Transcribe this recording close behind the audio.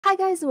Hi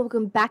guys and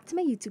welcome back to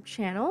my YouTube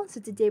channel. So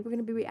today we're going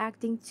to be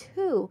reacting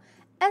to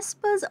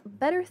Aespa's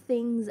Better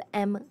Things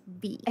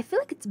MV. I feel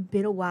like it's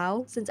been a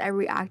while since I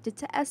reacted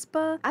to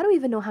Aespa. I don't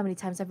even know how many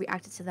times I've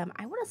reacted to them.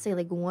 I want to say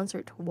like once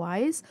or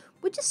twice,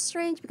 which is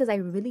strange because I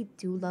really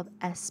do love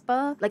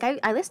Aespa. Like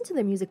I listen to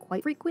their music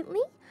quite frequently.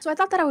 So I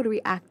thought that I would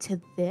react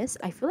to this.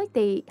 I feel like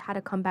they had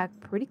a comeback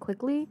pretty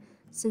quickly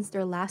since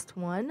their last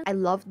one. I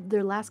loved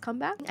their last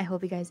comeback. I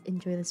hope you guys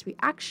enjoy this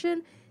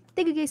reaction.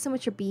 Thank you guys so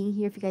much for being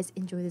here. If you guys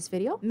enjoy this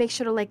video, make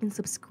sure to like and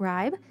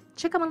subscribe.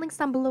 Check out my links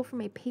down below for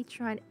my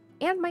Patreon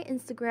and my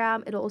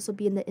Instagram. It'll also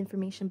be in the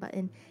information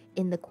button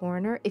in the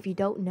corner. If you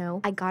don't know,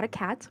 I got a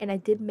cat and I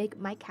did make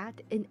my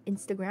cat an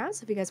Instagram.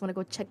 So if you guys want to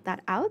go check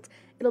that out,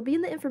 it'll be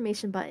in the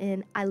information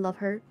button. I love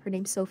her. Her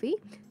name's Sophie.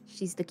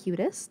 She's the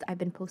cutest. I've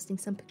been posting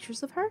some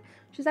pictures of her.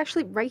 She's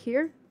actually right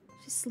here.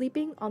 She's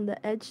sleeping on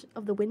the edge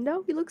of the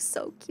window. She looks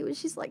so cute.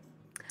 She's like,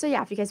 so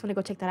yeah, if you guys want to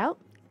go check that out,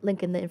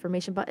 link in the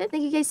information button.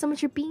 Thank you guys so much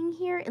for being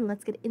here and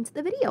let's get into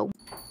the video.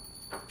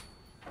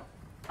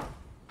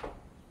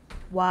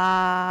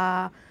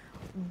 Wow.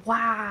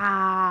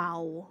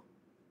 Wow.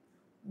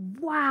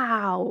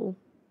 Wow.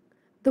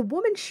 The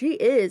woman she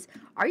is.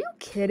 Are you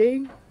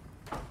kidding?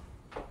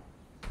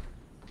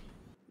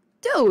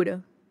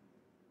 Dude.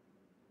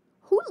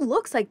 Who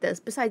looks like this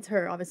besides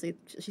her? Obviously,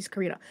 she's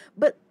Korean.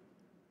 But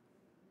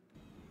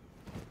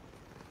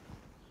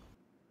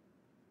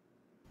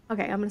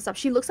okay, I'm gonna stop.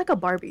 She looks like a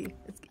Barbie.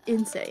 It's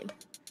insane.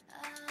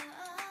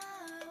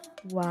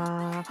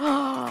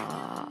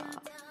 Wow.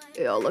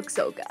 It looks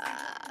so good.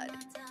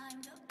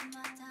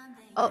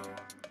 Oh.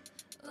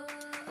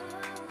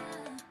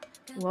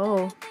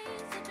 Whoa.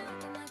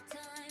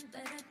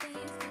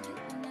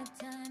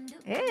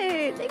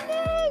 Hey, ding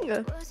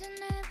ding.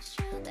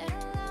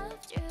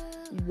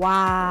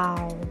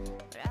 Wow.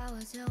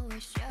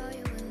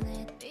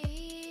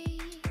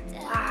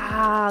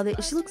 Wow.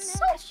 She looks so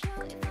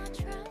good.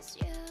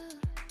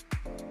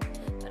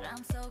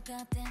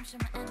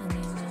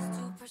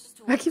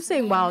 I keep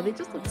saying wow, they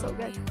just look so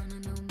good.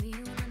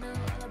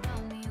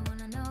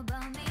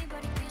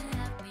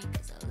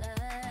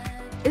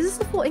 Is this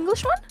the full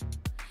English one?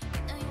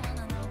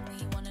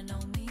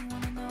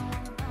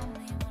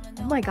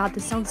 Oh my god,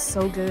 this sounds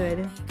so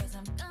good.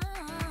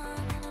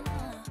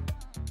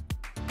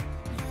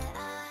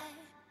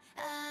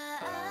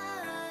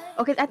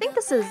 Okay, I think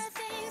this is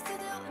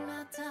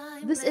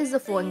the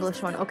full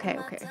English one. Okay.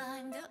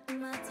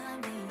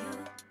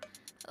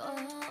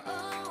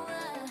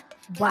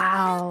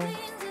 Wow.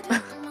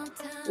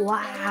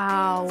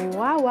 Wow.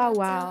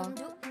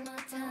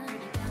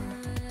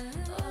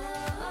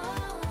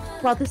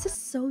 Wow, this is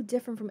so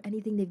different from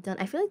anything they've done.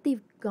 I feel like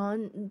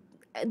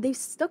they've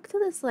stuck to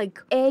this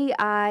like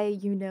AI,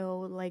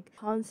 like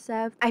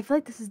concept. I feel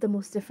like this is the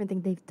most different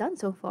thing they've done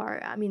so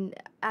far. I mean,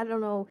 I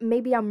don't know,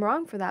 maybe I'm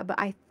wrong for that, but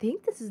I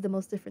think this is the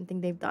most different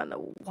thing they've done.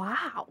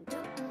 Wow.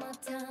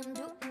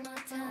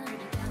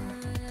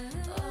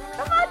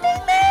 Come on,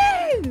 Ning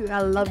Ning!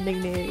 I love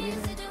Ning Ning.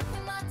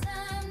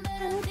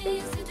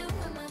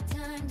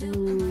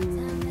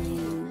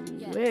 Ooh,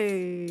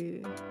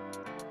 wait.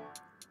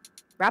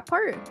 Rap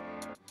part.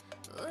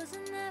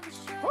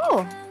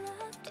 Oh.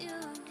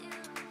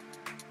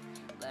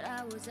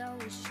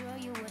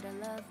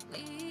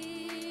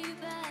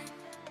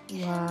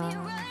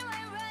 Wow.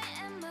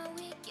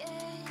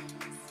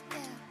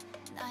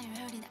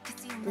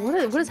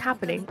 What is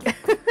happening?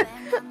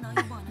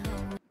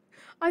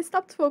 I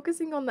stopped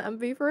focusing on the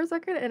MV for a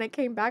second and I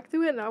came back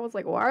to it and I was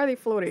like, why are they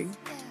floating?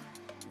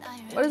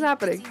 What is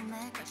happening?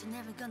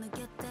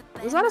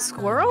 Was that a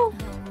squirrel?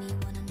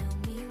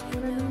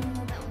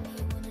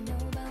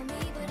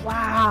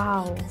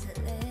 Wow.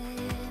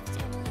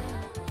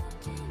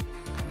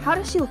 How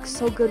does she look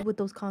so good with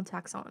those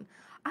contacts on?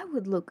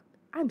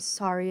 I'm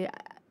sorry.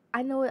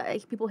 I know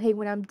people hate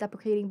when I'm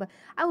deprecating, but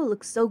I would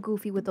look so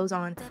goofy with those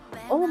on.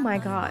 Oh my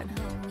god.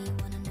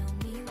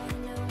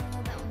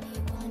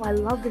 Oh, I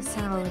love the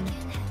sound.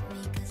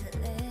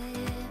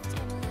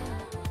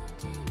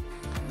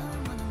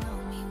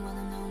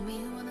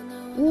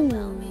 Ooh.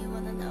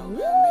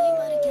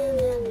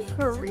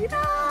 Karina!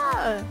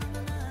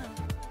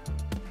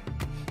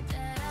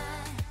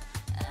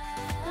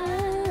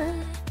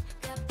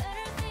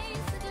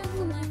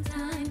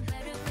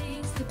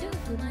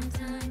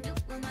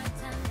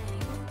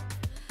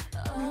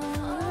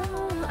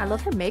 I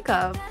love her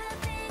makeup.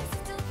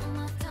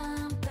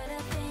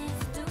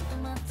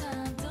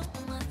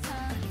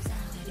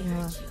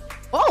 Yeah.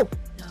 Oh!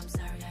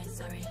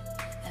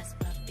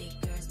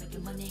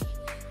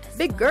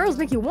 Big girls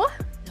make you what?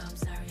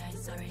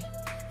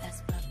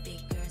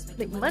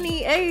 Make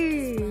money,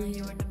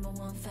 ayy!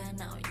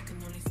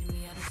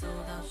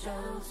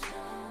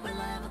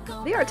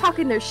 They are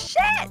talking their shit!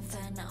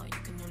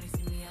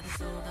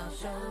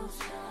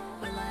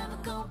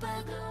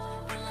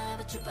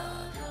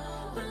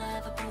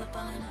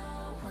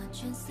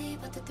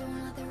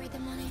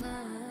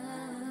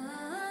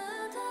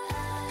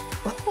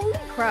 Holy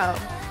crap.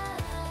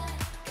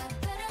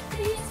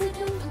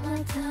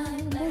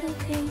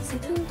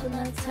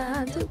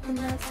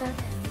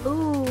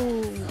 Ooh.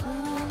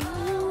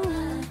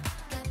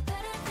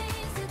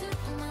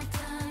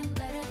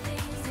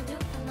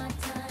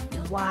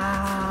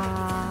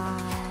 Wow.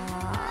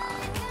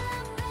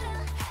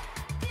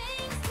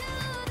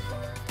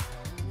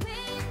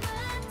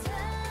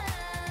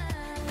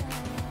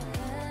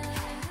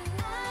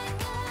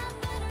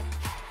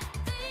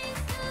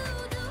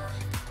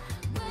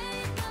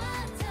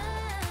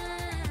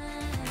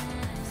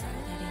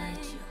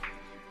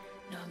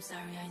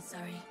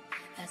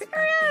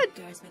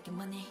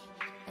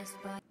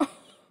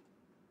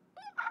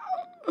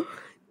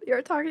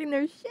 You're talking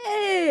their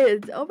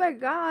shit. Oh my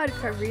god,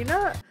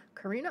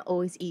 Karina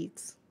always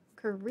eats.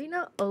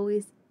 Karina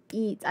always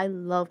eats. I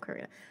love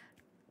Karina.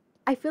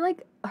 I feel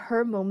like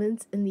her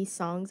moments in these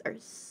songs are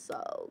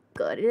so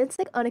good, and it's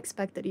like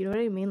unexpected, you know what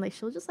I mean? Like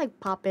she'll just like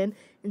pop in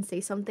and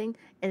say something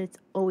and it's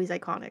always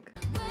iconic.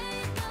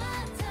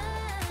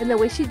 And the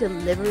way she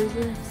delivers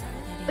it,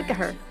 look at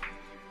her.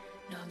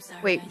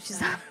 Wait, she's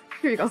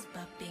here you go.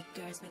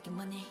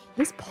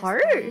 This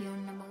part?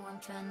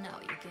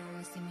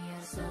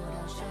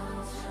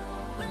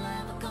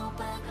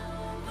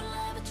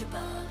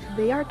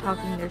 They are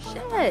talking their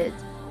shit.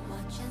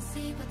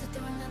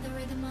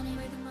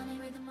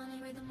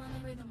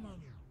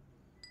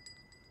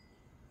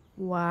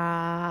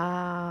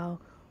 Wow.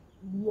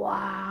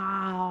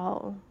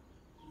 Wow.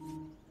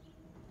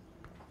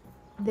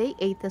 They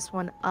ate this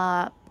one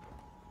up.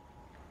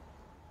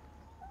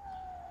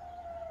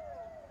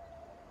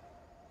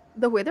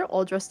 The way they're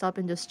all dressed up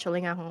and just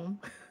chilling at home.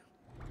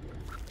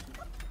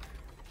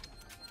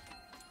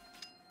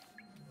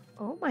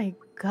 Oh my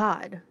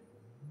god.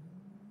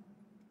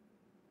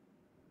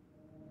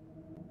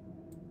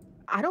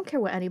 I don't care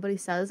what anybody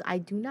says. I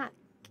do not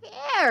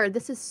care.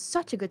 This is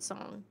such a good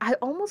song. I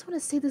almost want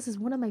to say this is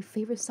one of my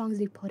favorite songs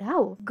they put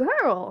out.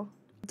 Girl.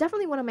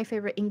 Definitely one of my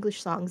favorite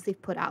English songs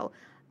they've put out.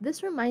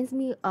 This reminds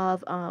me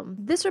of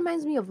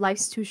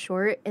Life's Too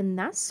Short, and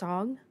that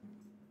song,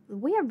 the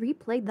way I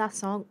replayed that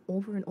song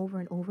over and over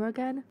and over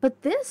again.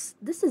 But this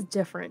is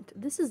different.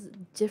 This is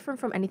different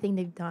from anything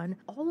they've done.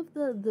 All of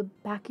the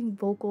backing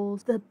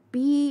vocals, the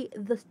beat,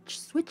 the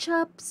switch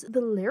ups, the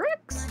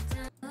lyrics.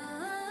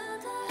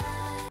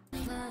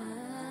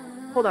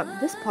 Hold on,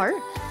 this part.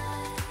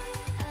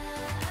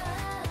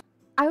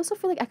 I also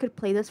feel like I could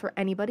play this for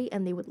anybody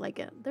and they would like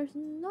it. There's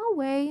no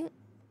way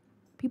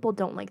people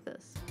don't like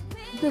this.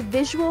 The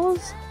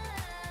visuals.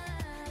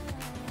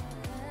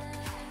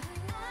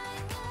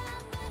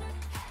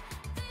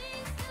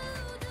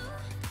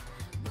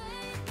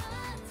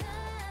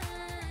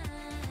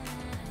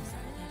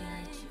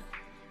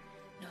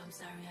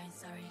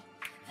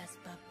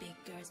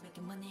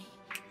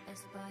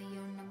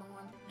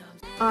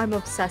 I'm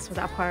obsessed with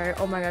that part.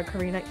 Oh my god,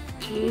 Karina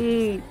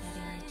eats.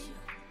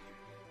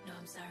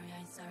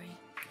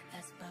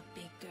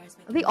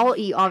 They all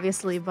eat,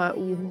 obviously, but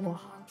whoa.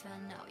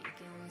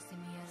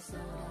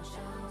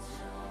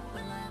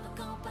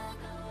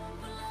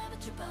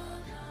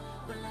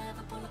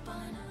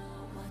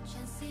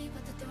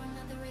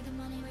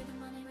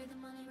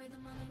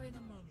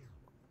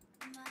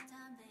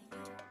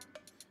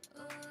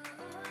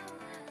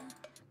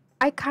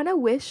 I kind of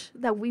wish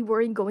that we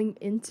weren't going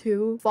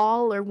into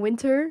fall or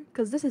winter,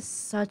 because this is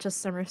such a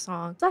summer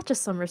song. Such a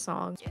summer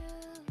song.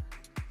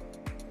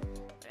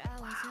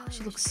 Wow,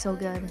 she looks so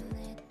good.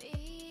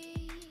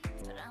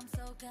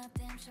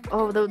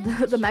 Oh,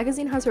 the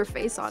magazine has her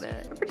face on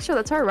it. I'm pretty sure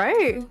that's her,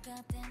 right?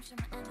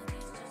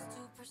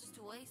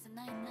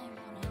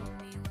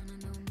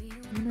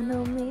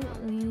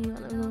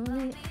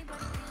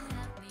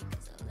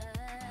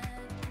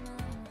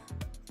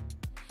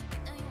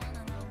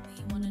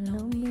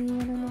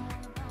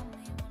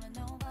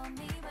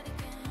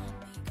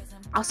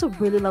 I also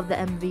really love the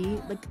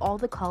MV, like all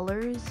the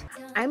colors.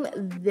 I'm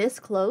this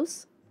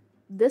close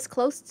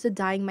to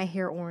dyeing my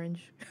hair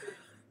orange.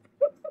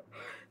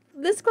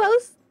 This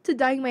close to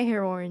dyeing my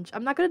hair orange.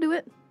 I'm not gonna do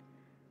it.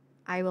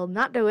 I will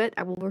not do it.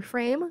 I will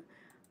refrain.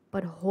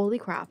 But holy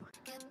crap.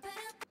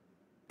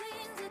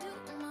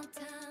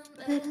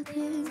 Better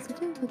things to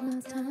do with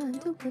my time,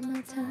 do with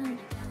my time.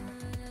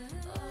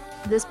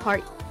 This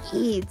part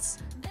eats.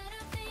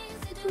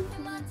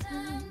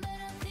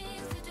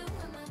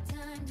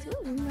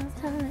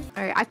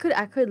 Alright,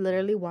 I could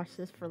literally watch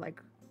this for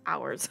like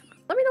hours.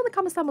 Let me know in the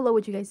comments down below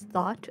what you guys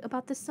thought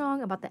about this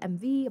song, about the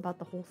MV, about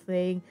the whole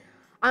thing.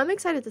 I'm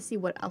excited to see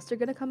what else they're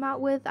gonna come out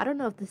with. I don't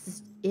know if this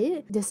is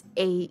it. This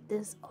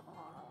was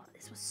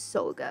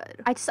so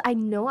good. I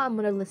know I'm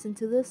gonna listen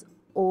to this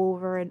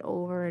over and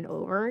over and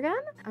over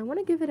again. I want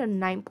to give it a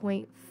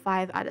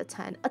 9.5 out of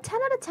 10. A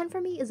 10 out of 10 for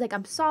me is like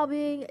I'm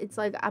sobbing. It's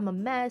like I'm a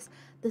mess.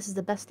 This is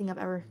the best thing I've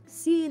ever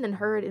seen and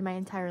heard in my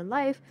entire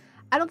life.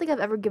 I don't think I've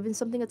ever given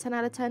something a 10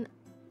 out of 10.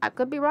 I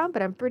could be wrong,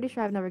 but I'm pretty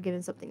sure I've never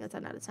given something a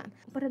 10 out of 10.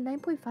 But a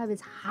 9.5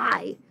 is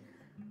high.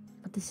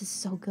 But this is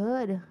so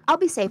good. I'll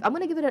be safe. I'm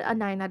going to give it a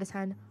 9 out of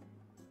 10.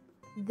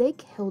 They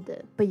killed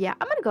it. But yeah,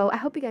 I'm going to go. I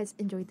hope you guys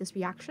enjoyed this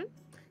reaction.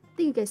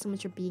 Thank you guys so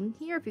much for being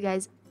here. If you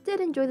guys did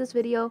enjoy this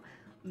video,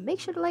 make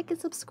sure to like and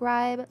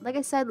subscribe. Like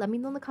I said, let me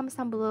know in the comments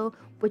down below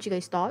what you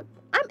guys thought.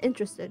 I'm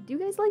interested. Do you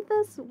guys like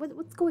this?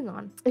 What's going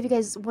on? If you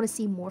guys want to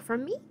see more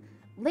from me,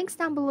 Links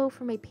down below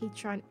for my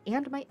Patreon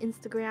and my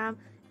Instagram.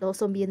 It'll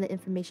also be in the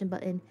information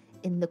button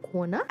in the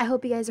corner. I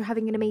hope you guys are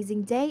having an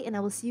amazing day, and I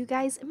will see you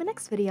guys in my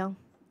next video.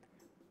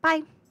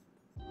 Bye!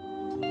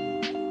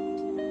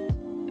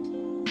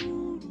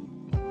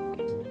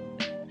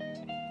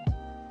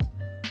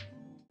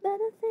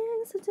 Better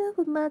things to do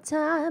with my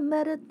time,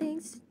 better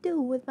things to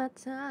do with my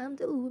time,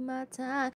 do with my time.